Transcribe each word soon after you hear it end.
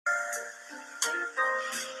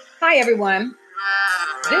Hi, everyone.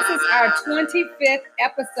 This is our 25th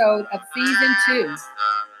episode of season 2.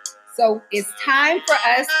 So it's time for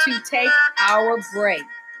us to take our break.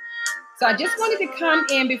 So I just wanted to come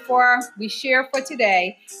in before we share for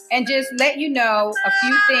today and just let you know a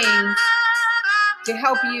few things to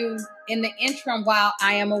help you in the interim while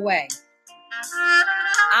I am away.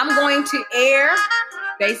 I'm going to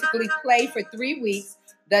basically play for 3 weeks,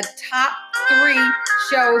 the top 3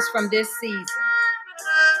 shows from this season.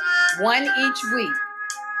 One each week.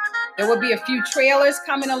 There will be a few trailers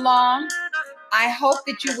coming along. I hope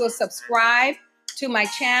that you will subscribe to my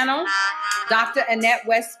channel, Dr. Annette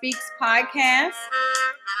West Speaks Podcast.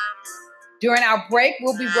 During our break,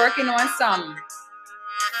 we'll be working on some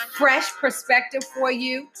fresh perspective for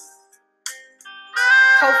you.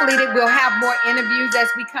 Hopefully that we'll have more interviews as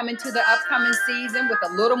we come into the upcoming season with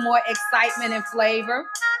a little more excitement and flavor.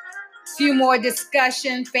 A few more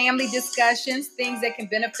discussion, family discussions, things that can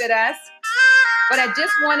benefit us. But I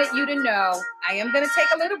just wanted you to know I am going to take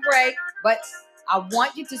a little break, but I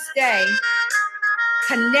want you to stay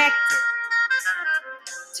connected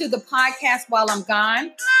to the podcast while I'm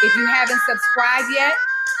gone. If you haven't subscribed yet,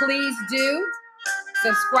 please do.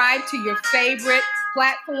 Subscribe to your favorite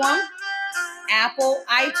platform, Apple,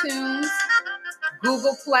 iTunes,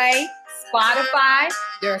 Google Play, Spotify.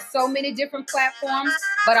 There are so many different platforms,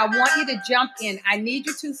 but I want you to jump in. I need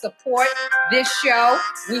you to support this show.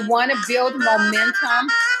 We want to build momentum.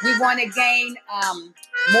 We want to gain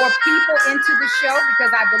more people into the show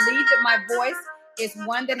because I believe that my voice is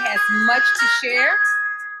one that has much to share.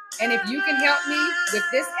 And if you can help me with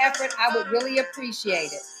this effort, I would really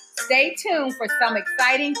appreciate it. Stay tuned for some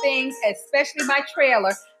exciting things, especially my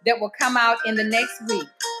trailer that will come out in the next week.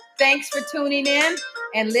 Thanks for tuning in.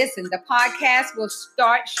 And listen, the podcast will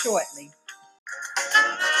start shortly.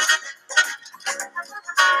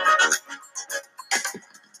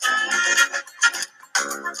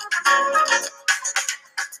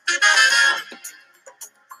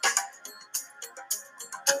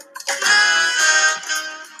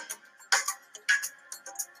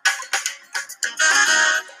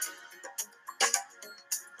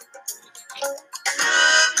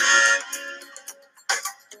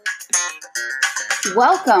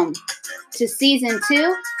 Welcome to Season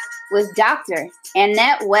 2 with Dr.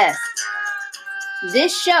 Annette West.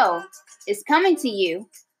 This show is coming to you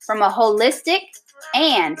from a holistic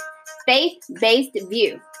and faith-based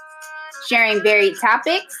view, sharing varied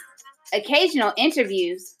topics, occasional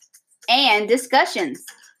interviews, and discussions.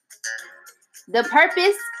 The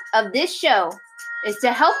purpose of this show is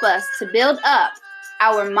to help us to build up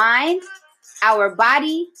our mind, our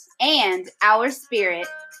body, and our spirit.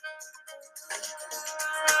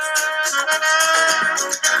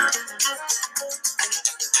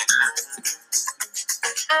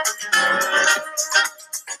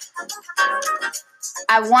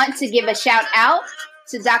 I want to give a shout out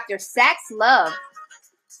to Dr. Sax Love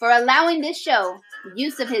for allowing this show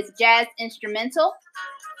use of his jazz instrumental,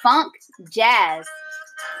 Funk Jazz.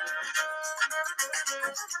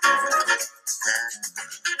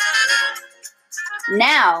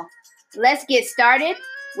 Now, let's get started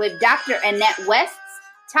with Dr. Annette West's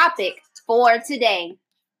topic for today.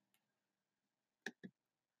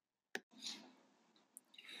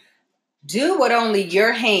 Do what only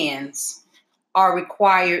your hands are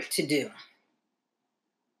required to do.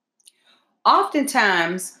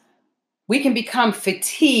 Oftentimes, we can become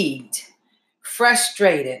fatigued,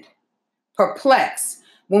 frustrated, perplexed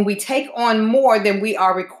when we take on more than we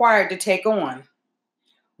are required to take on.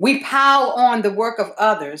 We pile on the work of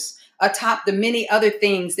others atop the many other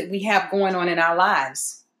things that we have going on in our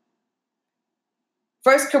lives.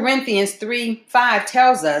 1 Corinthians 3:5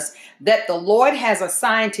 tells us that the Lord has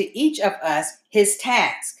assigned to each of us his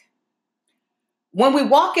task. When we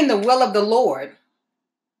walk in the will of the Lord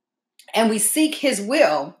and we seek his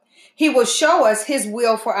will, he will show us his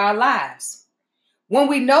will for our lives. When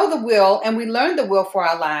we know the will and we learn the will for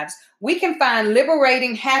our lives, we can find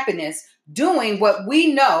liberating happiness doing what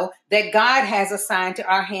we know that God has assigned to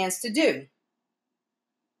our hands to do.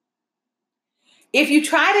 If you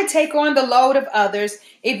try to take on the load of others,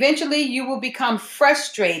 eventually you will become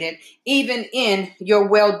frustrated even in your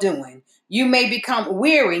well-doing. You may become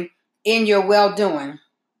weary in your well-doing.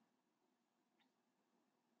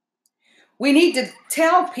 We need to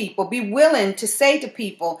tell people, be willing to say to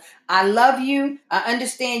people, I love you. I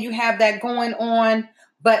understand you have that going on,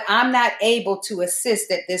 but I'm not able to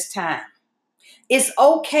assist at this time. It's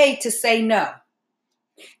okay to say no.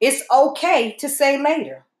 It's okay to say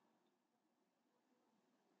later.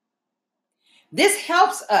 This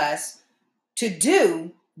helps us to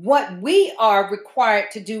do what we are required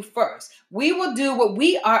to do first. We will do what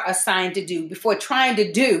we are assigned to do before trying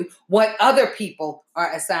to do what other people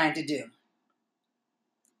are assigned to do.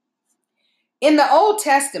 In the Old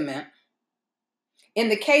Testament, in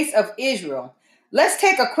the case of Israel, let's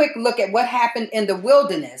take a quick look at what happened in the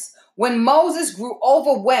wilderness when Moses grew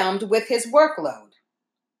overwhelmed with his workload.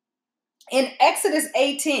 In Exodus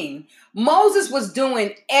 18, Moses was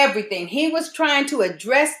doing everything. He was trying to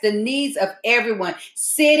address the needs of everyone,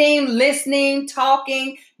 sitting, listening,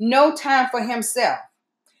 talking, no time for himself.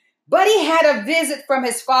 But he had a visit from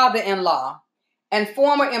his father-in-law and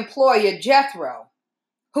former employer, Jethro,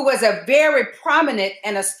 who was a very prominent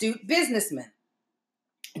and astute businessman.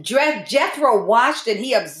 Jethro watched and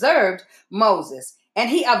he observed Moses, and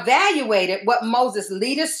he evaluated what Moses'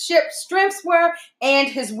 leadership strengths were and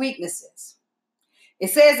his weaknesses.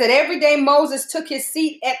 It says that every day Moses took his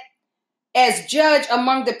seat as judge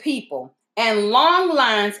among the people, and long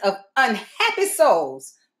lines of unhappy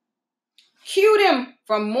souls queued him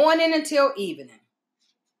from morning until evening.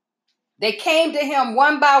 They came to him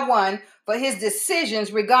one by one for his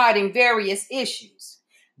decisions regarding various issues.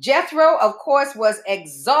 Jethro, of course, was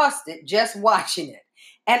exhausted just watching it.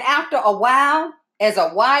 And after a while, as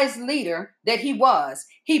a wise leader that he was,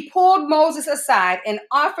 he pulled Moses aside and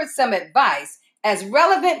offered some advice as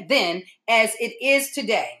relevant then as it is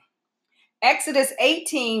today. Exodus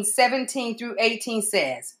 18:17 through 18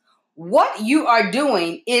 says, "What you are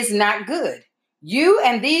doing is not good. You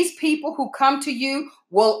and these people who come to you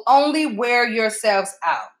will only wear yourselves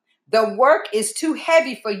out. The work is too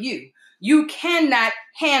heavy for you. You cannot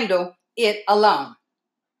handle it alone."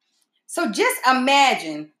 So just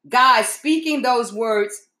imagine God speaking those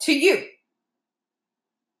words to you,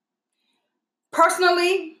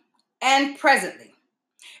 personally and presently.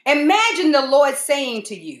 Imagine the Lord saying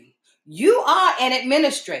to you, you are an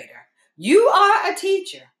administrator, you are a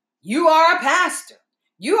teacher, you are a pastor,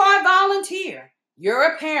 you are a volunteer, you're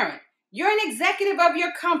a parent, you're an executive of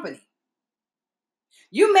your company.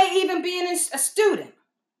 You may even be a student.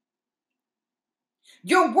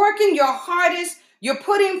 You're working your hardest, you're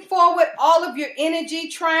putting forward all of your energy,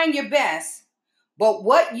 trying your best, but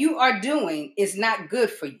what you are doing is not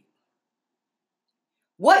good for you.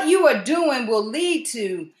 What you are doing will lead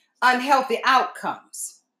to unhealthy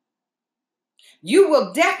outcomes. You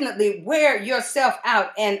will definitely wear yourself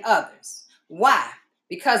out and others. Why?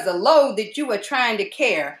 Because the load that you are trying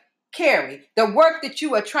to carry, the work that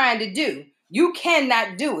you are trying to do, you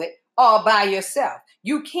cannot do it all by yourself.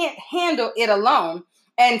 You can't handle it alone.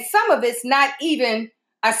 And some of it's not even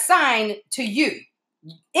assigned to you.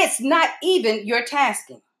 It's not even your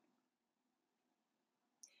tasking.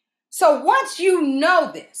 So once you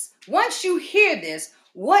know this, once you hear this,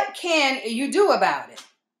 what can you do about it?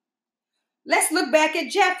 Let's look back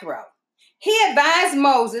at Jethro. He advised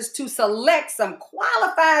Moses to select some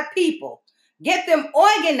qualified people, get them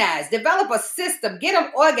organized, develop a system, get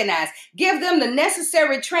them organized, give them the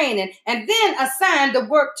necessary training, and then assign the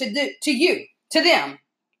work to them.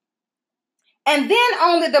 And then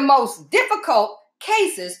only the most difficult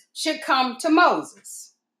cases should come to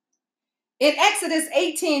Moses. In Exodus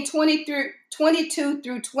 18:22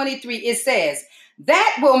 through 23, it says,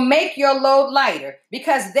 "That will make your load lighter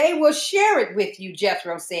because they will share it with you,"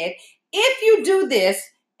 Jethro said. "If you do this,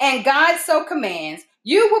 and God so commands,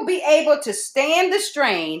 you will be able to stand the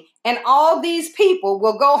strain, and all these people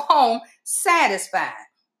will go home satisfied."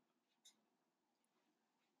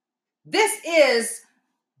 This is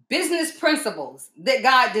business principles that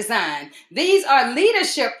God designed. These are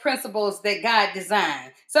leadership principles that God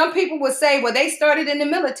designed. Some people would say, well, they started in the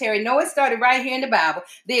military. No, it started right here in the Bible.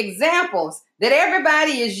 The examples that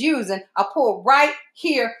everybody is using are pulled right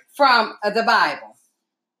here from the Bible.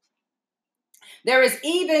 There is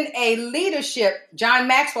even a leadership, John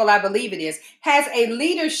Maxwell, I believe it is, has a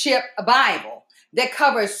leadership Bible that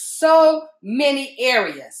covers so many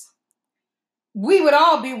areas. We would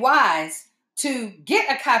all be wise to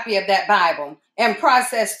get a copy of that Bible and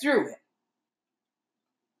process through it.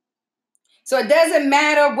 So it doesn't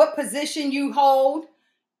matter what position you hold.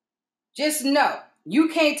 Just know you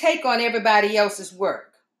can't take on everybody else's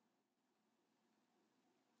work.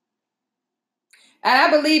 And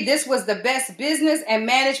I believe this was the best business and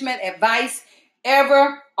management advice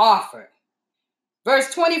ever offered.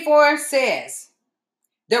 Verse 24 says,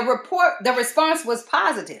 the response was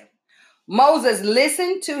positive. Moses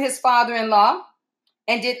listened to his father-in-law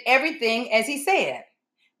and did everything as he said.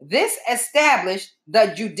 This established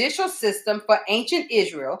the judicial system for ancient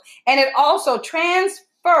Israel, and it also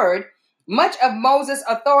transferred much of Moses'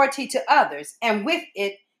 authority to others, and with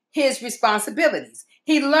it, his responsibilities.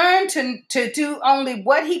 He learned to do only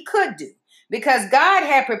what he could do. because God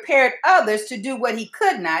had prepared others to do what he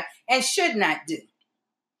could not and should not do.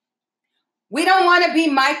 We don't want to be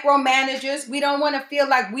micromanagers. We don't want to feel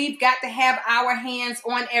like we've got to have our hands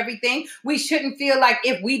on everything. We shouldn't feel like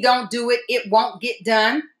if we don't do it, it won't get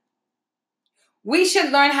done. We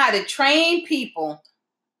should learn how to train people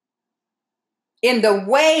in the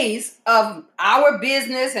ways of our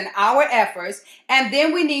business and our efforts, and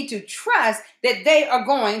then we need to trust that they are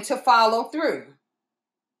going to follow through.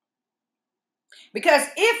 Because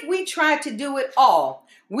if we try to do it all,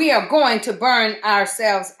 we are going to burn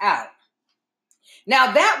ourselves out.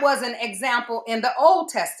 Now, that was an example in the Old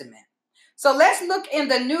Testament. So let's look in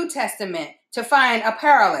the New Testament to find a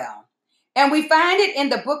parallel. And we find it in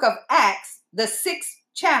the book of Acts, the 6th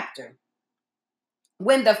chapter,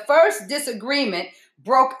 when the first disagreement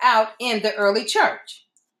broke out in the early church.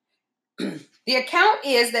 The account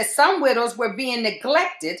is that some widows were being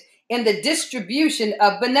neglected in the distribution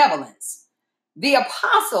of benevolence. The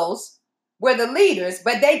apostles were the leaders,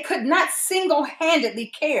 but they could not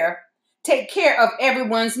single-handedly take care of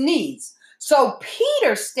everyone's needs. So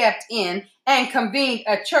Peter stepped in and convened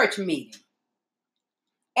a church meeting.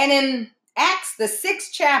 And in Acts, the 6th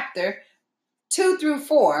chapter, 2 through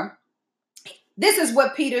 4, this is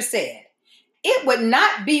what Peter said. It would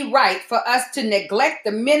not be right for us to neglect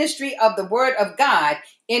the ministry of the word of God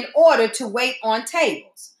in order to wait on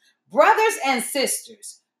tables. Brothers and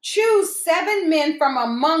sisters, choose 7 men from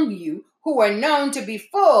among you who are known to be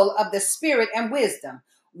full of the Spirit and wisdom.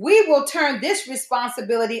 We will turn this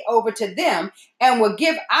responsibility over to them and will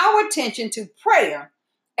give our attention to prayer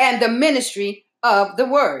and the ministry of the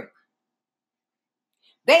word.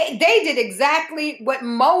 They did exactly what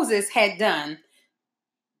Moses had done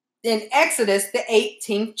in Exodus, the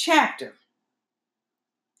 18th chapter.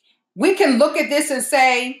 We can look at this and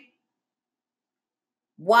say,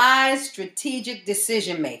 wise strategic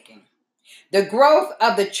decision making. The growth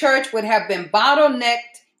of the church would have been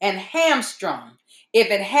bottlenecked and hamstrung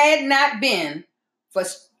if it had not been for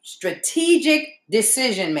strategic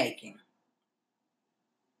decision making.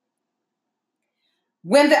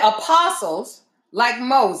 When the apostles, like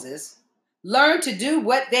Moses, learned to do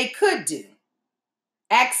what they could do,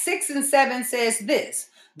 Acts 6 and 7 says this: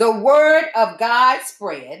 the word of God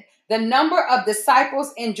spread, the number of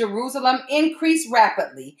disciples in Jerusalem increased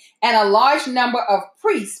rapidly, and a large number of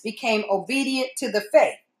priests became obedient to the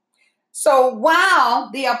faith. So while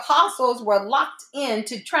the apostles were locked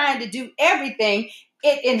into trying to do everything,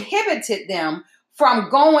 it inhibited them from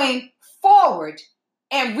going forward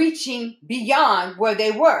and reaching beyond where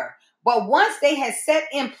they were. But once they had set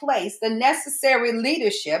in place the necessary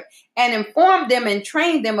leadership and informed them and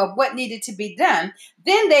trained them of what needed to be done,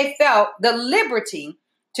 then they felt the liberty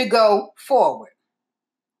to go forward.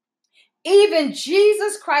 Even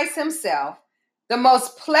Jesus Christ himself, the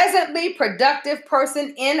most pleasantly productive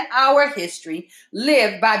person in our history,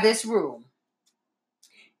 lived by this rule.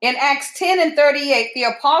 In Acts 10 and 38, the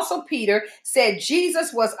Apostle Peter said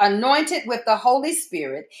Jesus was anointed with the Holy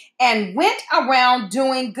Spirit and went around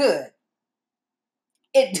doing good.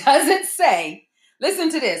 It doesn't say, listen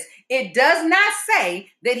to this, it does not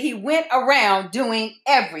say that he went around doing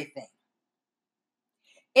everything.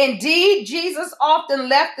 Indeed, Jesus often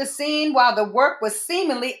left the scene while the work was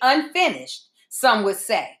seemingly unfinished, some would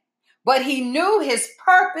say. But he knew his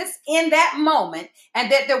purpose in that moment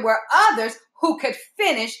and that there were others who could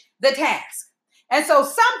finish the task. And so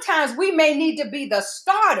sometimes we may need to be the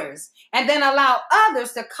starters and then allow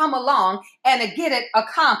others to come along and get it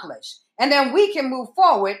accomplished. And then we can move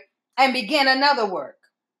forward and begin another work.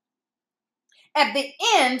 At the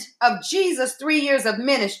end of Jesus' 3 years of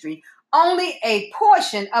ministry, only a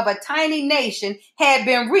portion of a tiny nation had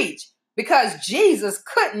been reached because Jesus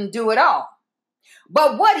couldn't do it all.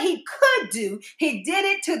 But what he could do, he did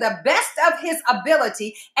it to the best of his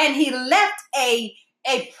ability, and he left a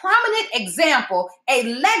prominent example,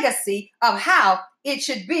 a legacy of how it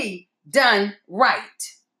should be done right.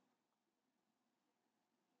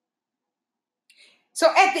 So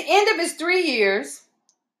at the end of his 3 years,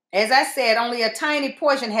 as I said, only a tiny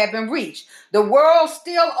portion had been reached. The world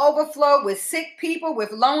still overflowed with sick people,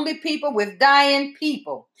 with lonely people, with dying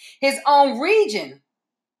people. His own region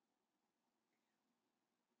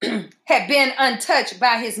had been untouched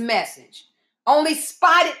by his message. Only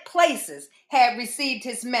spotted places had received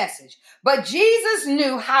his message. But Jesus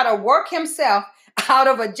knew how to work himself out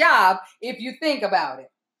of a job, if you think about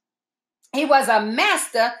it. He was a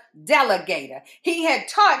master delegator. He had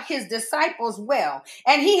taught his disciples well,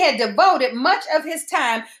 and he had devoted much of his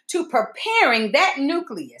time to preparing that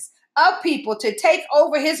nucleus of people to take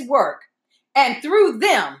over his work, and through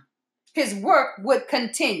them, his work would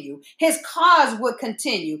continue. His cause would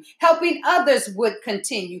continue. Helping others would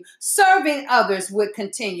continue. Serving others would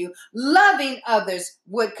continue. Loving others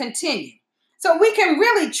would continue. So we can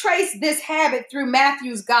really trace this habit through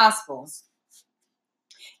Matthew's Gospels.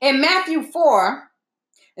 In Matthew 4,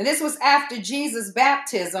 and this was after Jesus'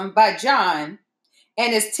 baptism by John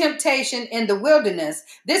and his temptation in the wilderness,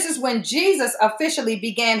 this is when Jesus officially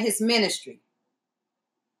began his ministry.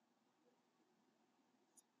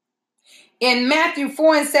 In Matthew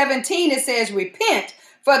 4:17, it says, repent,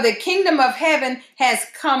 for the kingdom of heaven has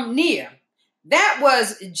come near. That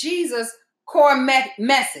was Jesus' core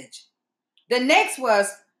message. The next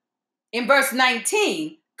was in verse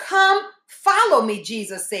 19, come follow me,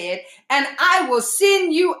 Jesus said, and I will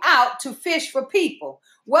send you out to fish for people.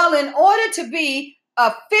 Well, in order to be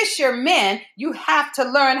a fisherman, you have to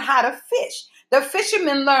learn how to fish. The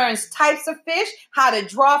fisherman learns types of fish, how to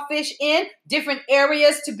draw fish in, different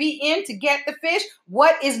areas to be in to get the fish,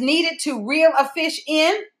 what is needed to reel a fish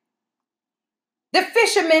in. The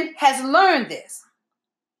fisherman has learned this.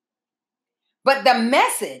 But the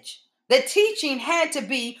message, the teaching had to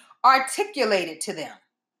be articulated to them.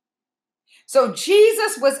 So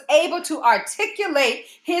Jesus was able to articulate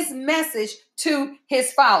his message to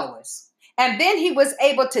his followers. And then he was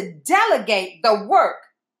able to delegate the work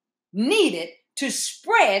needed to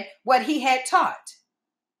spread what he had taught.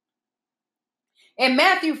 In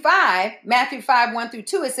Matthew 5,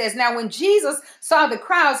 1-2, it says, now when Jesus saw the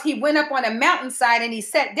crowds, he went up on a mountainside and he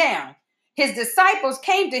sat down. His disciples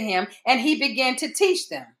came to him and he began to teach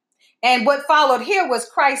them. And what followed here was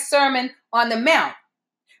Christ's Sermon on the Mount.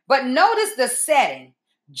 But notice the setting.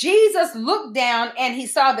 Jesus looked down and he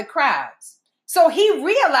saw the crowds. So he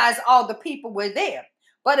realized all the people were there.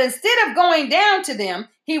 But instead of going down to them,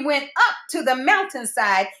 he went up to the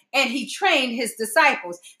mountainside and he trained his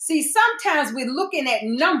disciples. See, sometimes we're looking at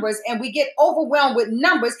numbers and we get overwhelmed with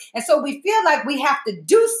numbers. And so we feel like we have to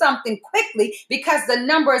do something quickly because the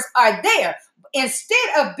numbers are there. Instead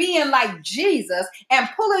of being like Jesus and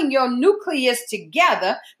pulling your nucleus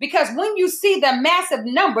together, because when you see the massive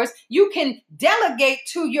numbers, you can delegate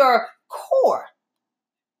to your core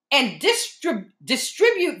and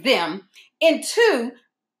distribute them into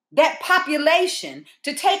that population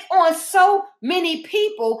to take on so many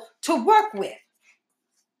people to work with.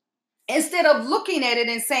 Instead of looking at it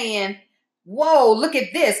and saying, whoa, look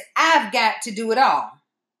at this, I've got to do it all.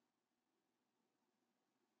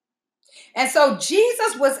 And so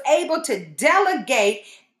Jesus was able to delegate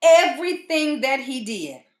everything that he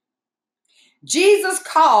did. Jesus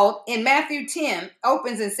called, in Matthew 10,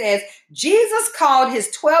 opens and says, Jesus called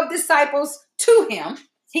his 12 disciples to him.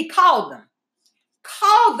 He called them.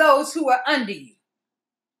 Call those who are under you.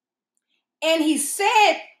 And he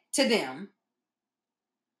said to them,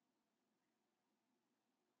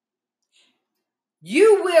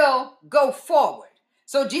 you will go forward.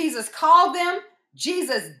 So Jesus called them,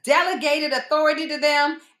 Jesus delegated authority to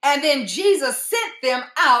them, and then Jesus sent them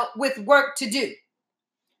out with work to do,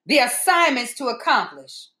 the assignments to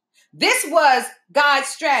accomplish. This was God's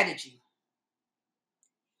strategy.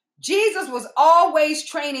 Jesus was always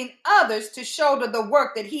training others to shoulder the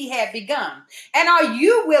work that he had begun. And are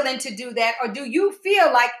you willing to do that? Or do you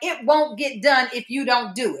feel like it won't get done if you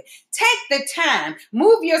don't do it? Take the time,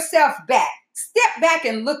 move yourself back, step back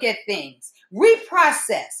and look at things,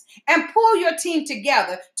 reprocess, and pull your team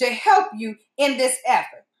together to help you in this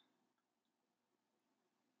effort.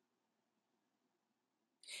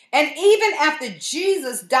 And even after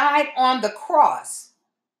Jesus died on the cross,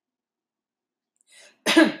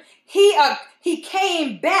 he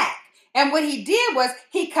came back. And what he did was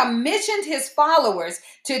he commissioned his followers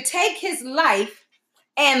to take his life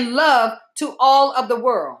and love to all of the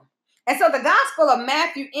world. And so the Gospel of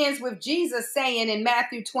Matthew ends with Jesus saying in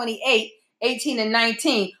Matthew 28, 18 and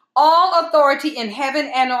 19, all authority in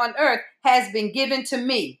heaven and on earth has been given to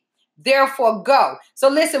me. Therefore go. So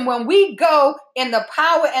listen, when we go in the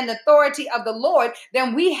power and authority of the Lord,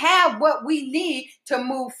 then we have what we need to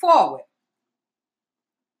move forward.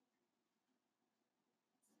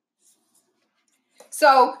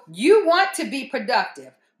 So you want to be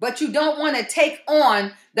productive, but you don't want to take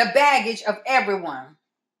on the baggage of everyone.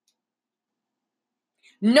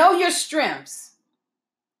 Know your strengths.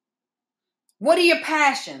 What are your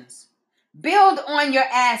passions? Build on your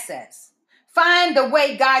assets. Find the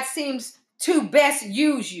way God seems to best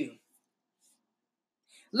use you.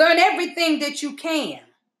 Learn everything that you can.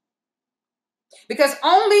 Because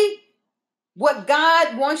only what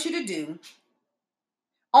God wants you to do,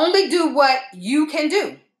 only do what you can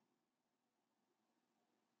do.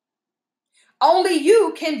 Only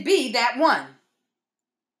you can be that one.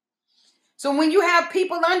 So when you have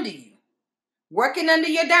people under you, working under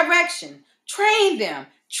your direction. Train them.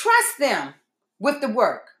 Trust them with the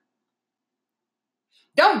work.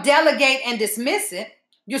 Don't delegate and dismiss it.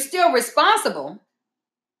 You're still responsible.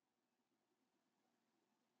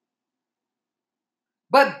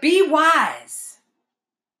 But be wise.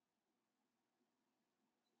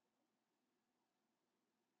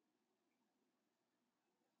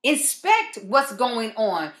 Inspect what's going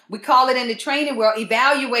on. We call it in the training world,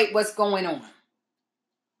 evaluate what's going on.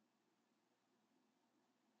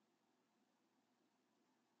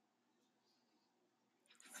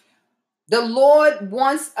 The Lord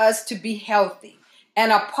wants us to be healthy.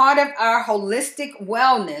 And a part of our holistic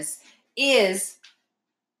wellness is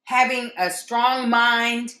having a strong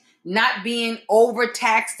mind, not being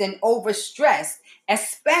overtaxed and overstressed,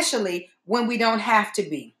 especially when we don't have to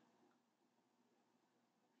be.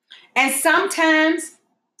 And sometimes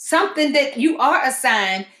something that you are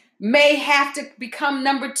assigned may have to become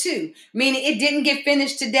number 2, meaning it didn't get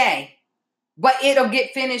finished today, but it'll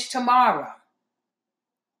get finished tomorrow.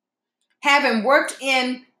 Having worked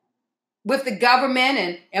in with the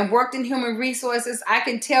government and worked in human resources, I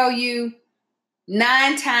can tell you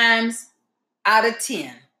 9 times out of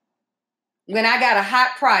 10, when I got a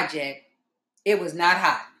hot project, it was not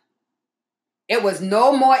hot. It was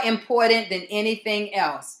no more important than anything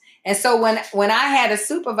else. And so when I had a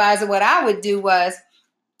supervisor, what I would do was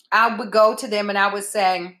I would go to them and I would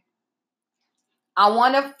say, I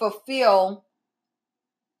want to fulfill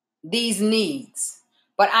these needs,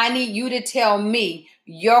 but I need you to tell me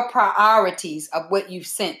your priorities of what you've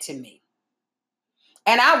sent to me.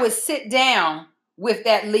 And I would sit down with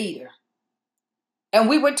that leader and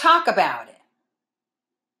we would talk about it.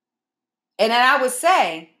 And then I would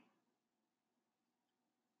say,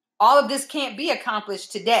 all of this can't be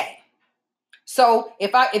accomplished today. So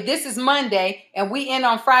if this is Monday and we end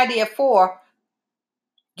on Friday at 4,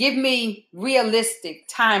 give me realistic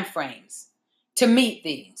time frames to meet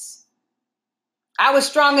these. I was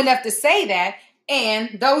strong enough to say that,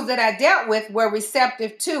 and those that I dealt with were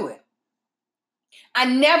receptive to it. I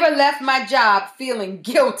never left my job feeling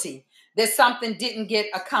guilty that something didn't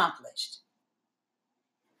get accomplished.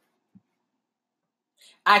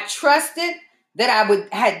 I trusted that I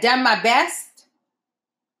had done my best.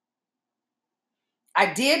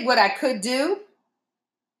 I did what I could do.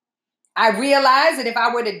 I realized that if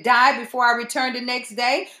I were to die before I returned the next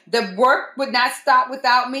day, the work would not stop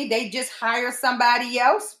without me. They'd just hire somebody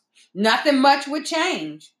else. Nothing much would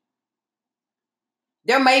change.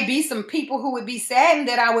 There may be some people who would be saddened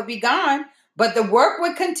that I would be gone, but the work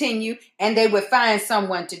would continue and they would find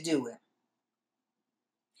someone to do it.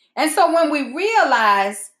 And so when we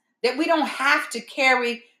realize that we don't have to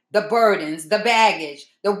carry the burdens, the baggage,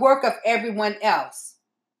 the work of everyone else,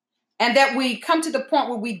 and that we come to the point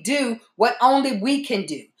where we do what only we can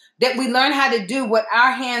do, that we learn how to do what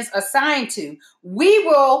our hands are assigned to, we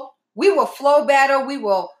will flow better, we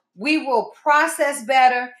will process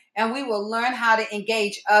better, and we will learn how to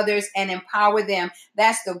engage others and empower them.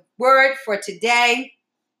 That's the word for today.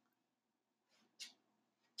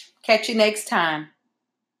 Catch you next time.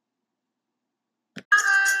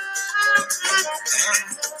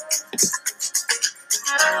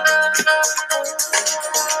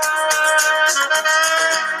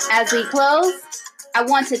 As we close, I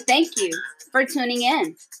want to thank you for tuning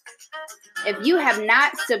in. If you have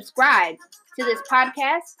not subscribed to this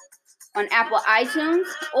podcast on Apple iTunes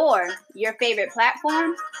or your favorite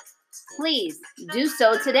platform, please do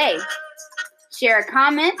so today. Share a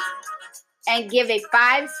comment and give a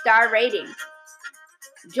 5-star rating.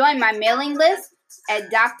 Join my mailing list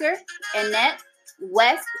at Dr. Annette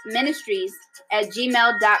West Ministries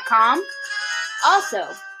 @gmail.com. Also,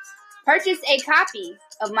 purchase a copy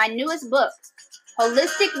of my newest book,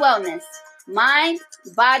 Holistic Wellness, Mind,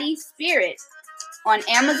 Body, Spirit, on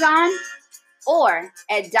Amazon or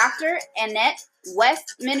at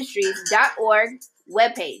drAnnetteWestMinistries.org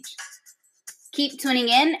webpage. Keep tuning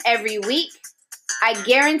in every week. I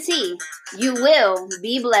guarantee you will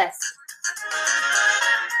be blessed.